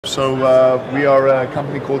So we are a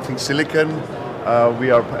company called Think Silicon.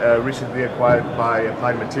 We are recently acquired by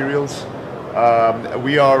Applied Materials.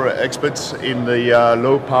 We are experts in the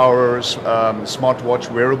low power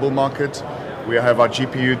smartwatch wearable market. We have our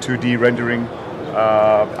GPU 2D rendering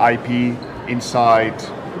IP inside.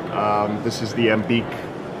 This is the Ambiq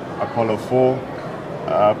Apollo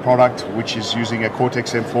 4 product, which is using a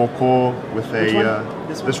Cortex M4 core with a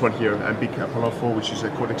this one here, Ambiq Apollo 4, which is a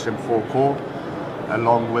Cortex M4 core,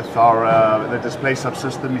 along with our the display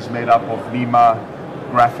subsystem is made up of Lima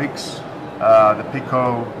Graphics. The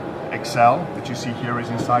Pico XL that you see here is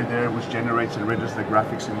inside there, which generates and renders the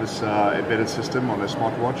graphics in this embedded system on a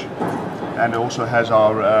smartwatch, and it also has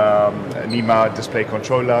our NEMA display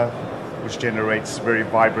controller, which generates very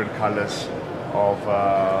vibrant colors of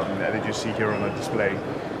that you see here on the display.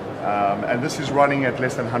 And this is running at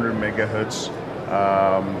less than 100 megahertz,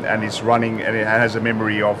 and it's running, and it has a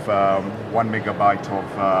memory of 1 megabyte of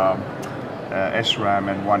SRAM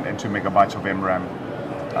and 2 megabytes of MRAM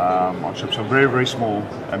on chip. So very, very small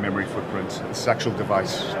memory footprint. It's actual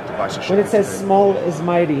device. When it says small is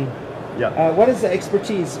mighty, yeah. What is the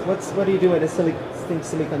expertise? What do you do at Think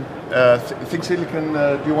Silicon? Think Silicon,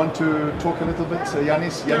 do you want to talk a little bit?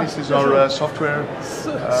 Yanis? Yanis is our software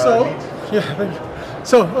lead. Yeah, thank you.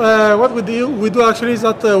 So what we do actually is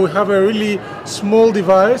that we have a really small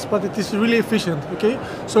device, but it is really efficient. Okay,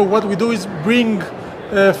 so what we do is bring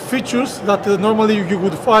features that normally you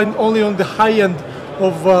would find only on the high end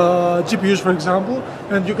of GPUs, for example,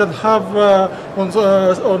 and you can have on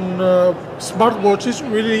smartwatches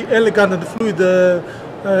really elegant and fluid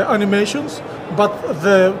animations, but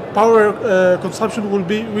the power consumption will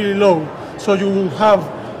be really low. So you will have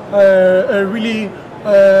a really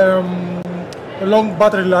long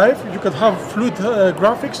battery life. You can have fluid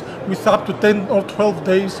graphics with up to 10 or 12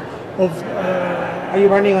 days of... Are you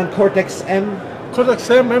running on Cortex M? Cortex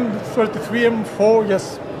M, M33, M4,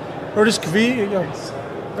 yes. RISC-V, yes.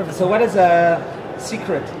 So what is a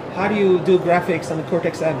secret? How do you do graphics on the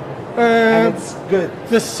Cortex M? And it's good.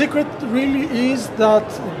 The secret really is that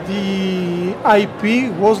the IP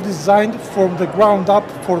was designed from the ground up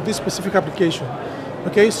for this specific application.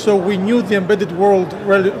 Okay, so we knew the embedded world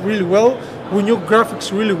really well. We knew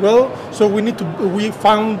graphics really well. So we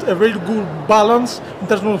found a very good balance in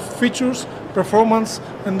terms of features, performance,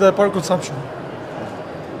 and power consumption.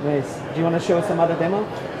 Nice. Do you want to show us some other demo?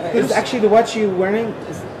 Is actually the watch you're wearing?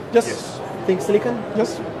 Yes. Think Silicon?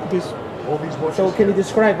 Yes, it is. All these watches. So can you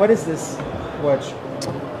describe, what is this watch?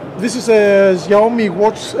 This is a Xiaomi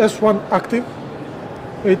Watch S1 Active.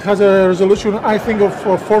 It has a resolution, I think, of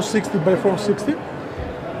 460 by 460.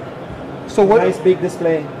 So what? Nice big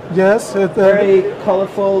display. Yes. Very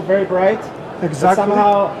colorful, very bright. Exactly. But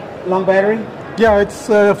somehow long battery? Yeah, it's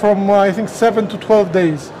from I think 7 to 12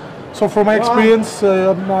 days. So from my experience,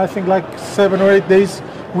 I think like 7 or 8 days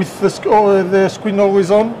with the screen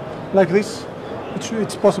always on, like this.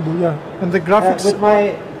 It's possible, yeah. And the graphics...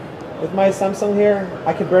 with my Samsung here,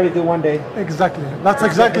 I can barely do 1 day. Exactly. That's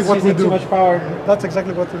exactly what we do. Too much power. That's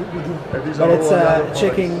exactly what we do. But it's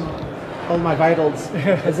checking all my vitals.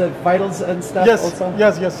 Is it vitals and stuff also?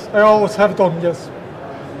 Yes. I always have it on, yes.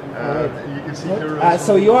 You can see here...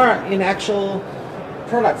 so you are in actual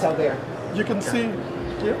products out there? You can see...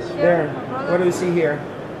 Yes. There. What do we see here?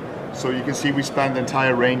 So you can see we span the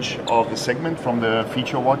entire range of the segment, from the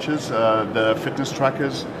feature watches, the fitness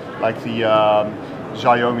trackers, like the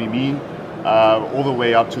Xiaomi Mi, all the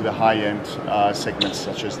way up to the high-end segments,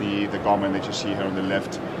 such as the Garmin that you see here on the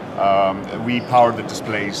left. We power the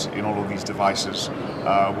displays in all of these devices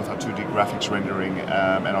with our 2D graphics rendering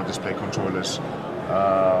and our display controllers.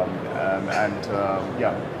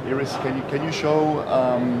 Yeah, Iris, can you show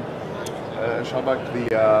Charbax the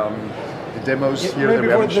demos here that we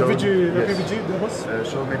haven't shown? The PVG demos?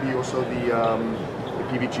 So maybe also the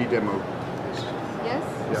PVG demo. Yes.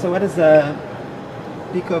 Yeah. So what is the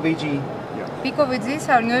Pico VG? Yeah. Pico VG is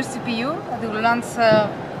our newest CPU. It will launch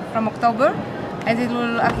from October, and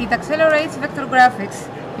it accelerates vector graphics.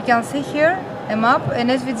 You can see here a map, an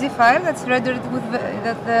SVG file that's rendered with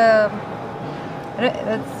that's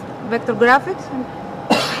vector graphics.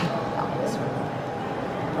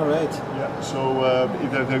 All right. Yeah. So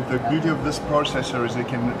the beauty of this processor is it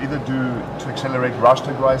can either do to accelerate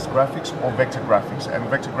rasterized graphics or vector graphics. And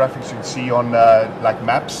vector graphics you can see on like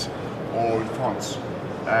maps or fonts.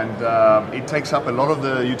 And it takes up a lot of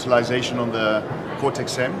the utilization on the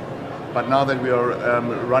Cortex M. But now that we are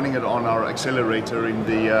running it on our accelerator in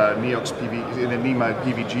the NEMA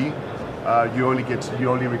PVG, you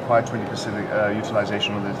only require 20%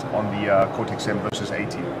 utilization on the Cortex M versus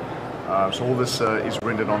 80. So all this is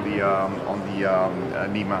rendered on the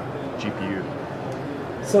NEMA GPU.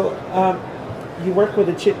 So you work with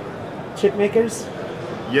the chip makers?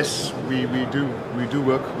 Yes, we do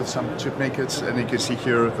work with some chip makers, and you can see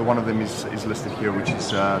here the one of them is listed here, which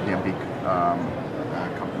is the Ambiq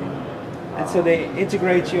company. And so they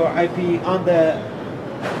integrate your IP on the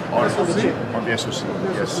chip. On the SoC.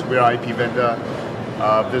 Yes, we're an IP vendor.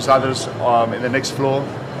 There's others in the next floor,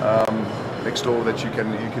 next door that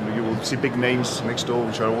you will see big names next door,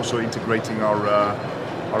 which are also integrating our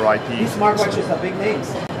IP. These smartwatches are big names.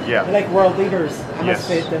 Yeah. They're like world leaders.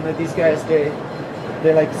 Amazfit and these guys,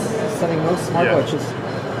 they're like selling most smartwatches.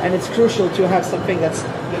 Yeah. And it's crucial to have something that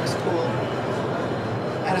looks cool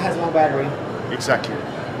and has long battery. Exactly.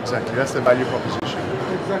 That's the value proposition.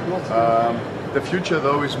 Exactly. The future,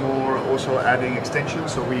 though, is more also adding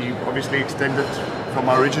extensions. So we obviously extended from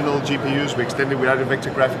our original GPUs. We added vector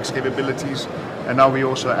graphics capabilities, and now we're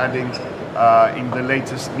also adding in the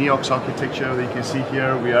latest Neox architecture that you can see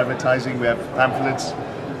here. We're advertising. We have pamphlets.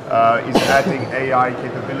 Is adding AI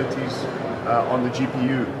capabilities on the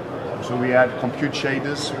GPU. So we add compute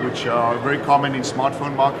shaders, which are very common in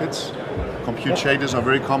smartphone markets. Compute shaders are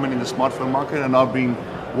very common in the smartphone market, and now being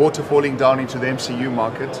waterfalling down into the MCU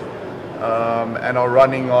market. And are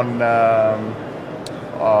running on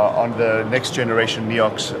the next generation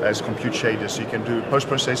Neox as compute shaders. So you can do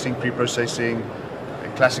post-processing, pre-processing,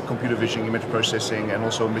 classic computer vision, image processing, and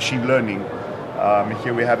also machine learning.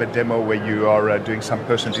 Here we have a demo where you are doing some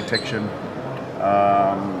person detection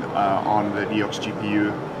on the Neox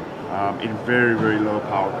GPU in very, very low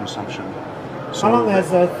power consumption. So how long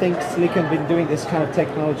has Think Silicon been doing this kind of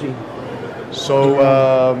technology? So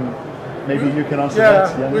maybe you can answer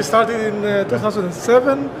that. Yeah, we started in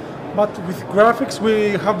 2007, but with graphics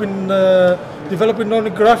we have been developing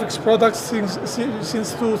only graphics products since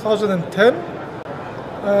 2010,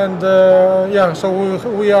 and so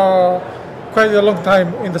we are quite a long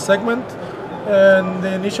time in the segment. And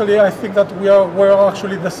initially, I think that were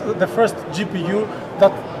actually the first GPU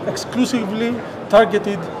that exclusively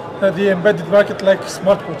targeted the embedded market, like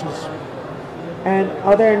smartwatches. And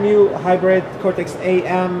are there new hybrid Cortex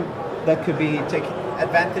AM that could be taking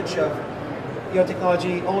advantage of your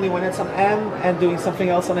technology only when it's on M and doing something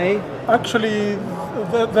else on A? Actually,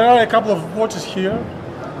 there are a couple of watches here.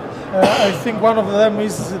 I think one of them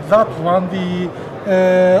is that one, the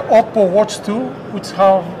Oppo Watch 2, which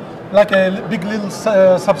have like a big little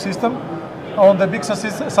subsystem. On the big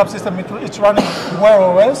subsystem, it's running Wear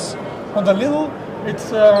OS. On the little,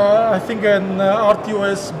 it's I think an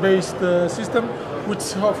RTOS-based system,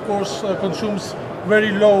 which of course consumes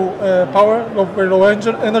very low power, very low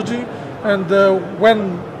energy, and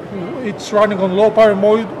when it's running on low power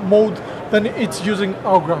mode, then it's using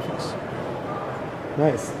our graphics.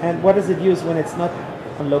 Nice. And what does it use when it's not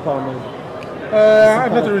on low power mode?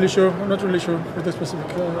 I'm not really sure. For the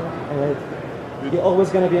specific. All right. You're always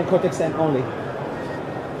going to be on Cortex M only.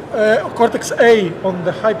 Cortex A on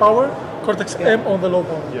the high power, Cortex M on the low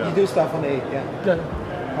power. Yeah. You do stuff on A,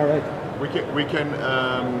 yeah. All right. We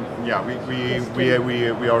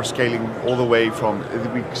are scaling all the way from,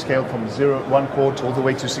 we scale from 1 core all the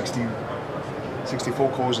way to 64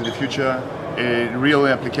 cores in the future. In real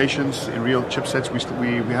applications, in real chipsets,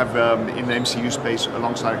 we have in the MCU space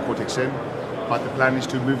alongside Cortex M, but the plan is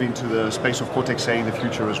to move into the space of Cortex A in the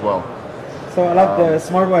future as well. So I like the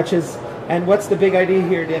smartwatches. And what's the big idea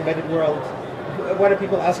here, the embedded world? What are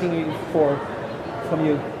people asking you from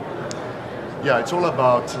you? Yeah, it's all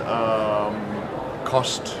about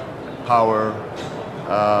cost, power,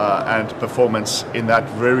 and performance in that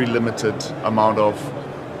very limited amount of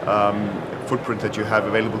footprint that you have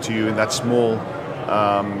available to you in that small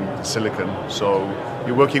silicon. So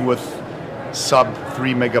you're working with sub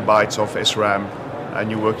 3 megabytes of SRAM,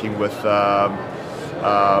 and you're working with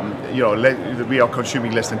we are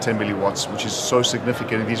consuming less than 10 milliwatts, which is so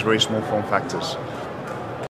significant in these very small form factors.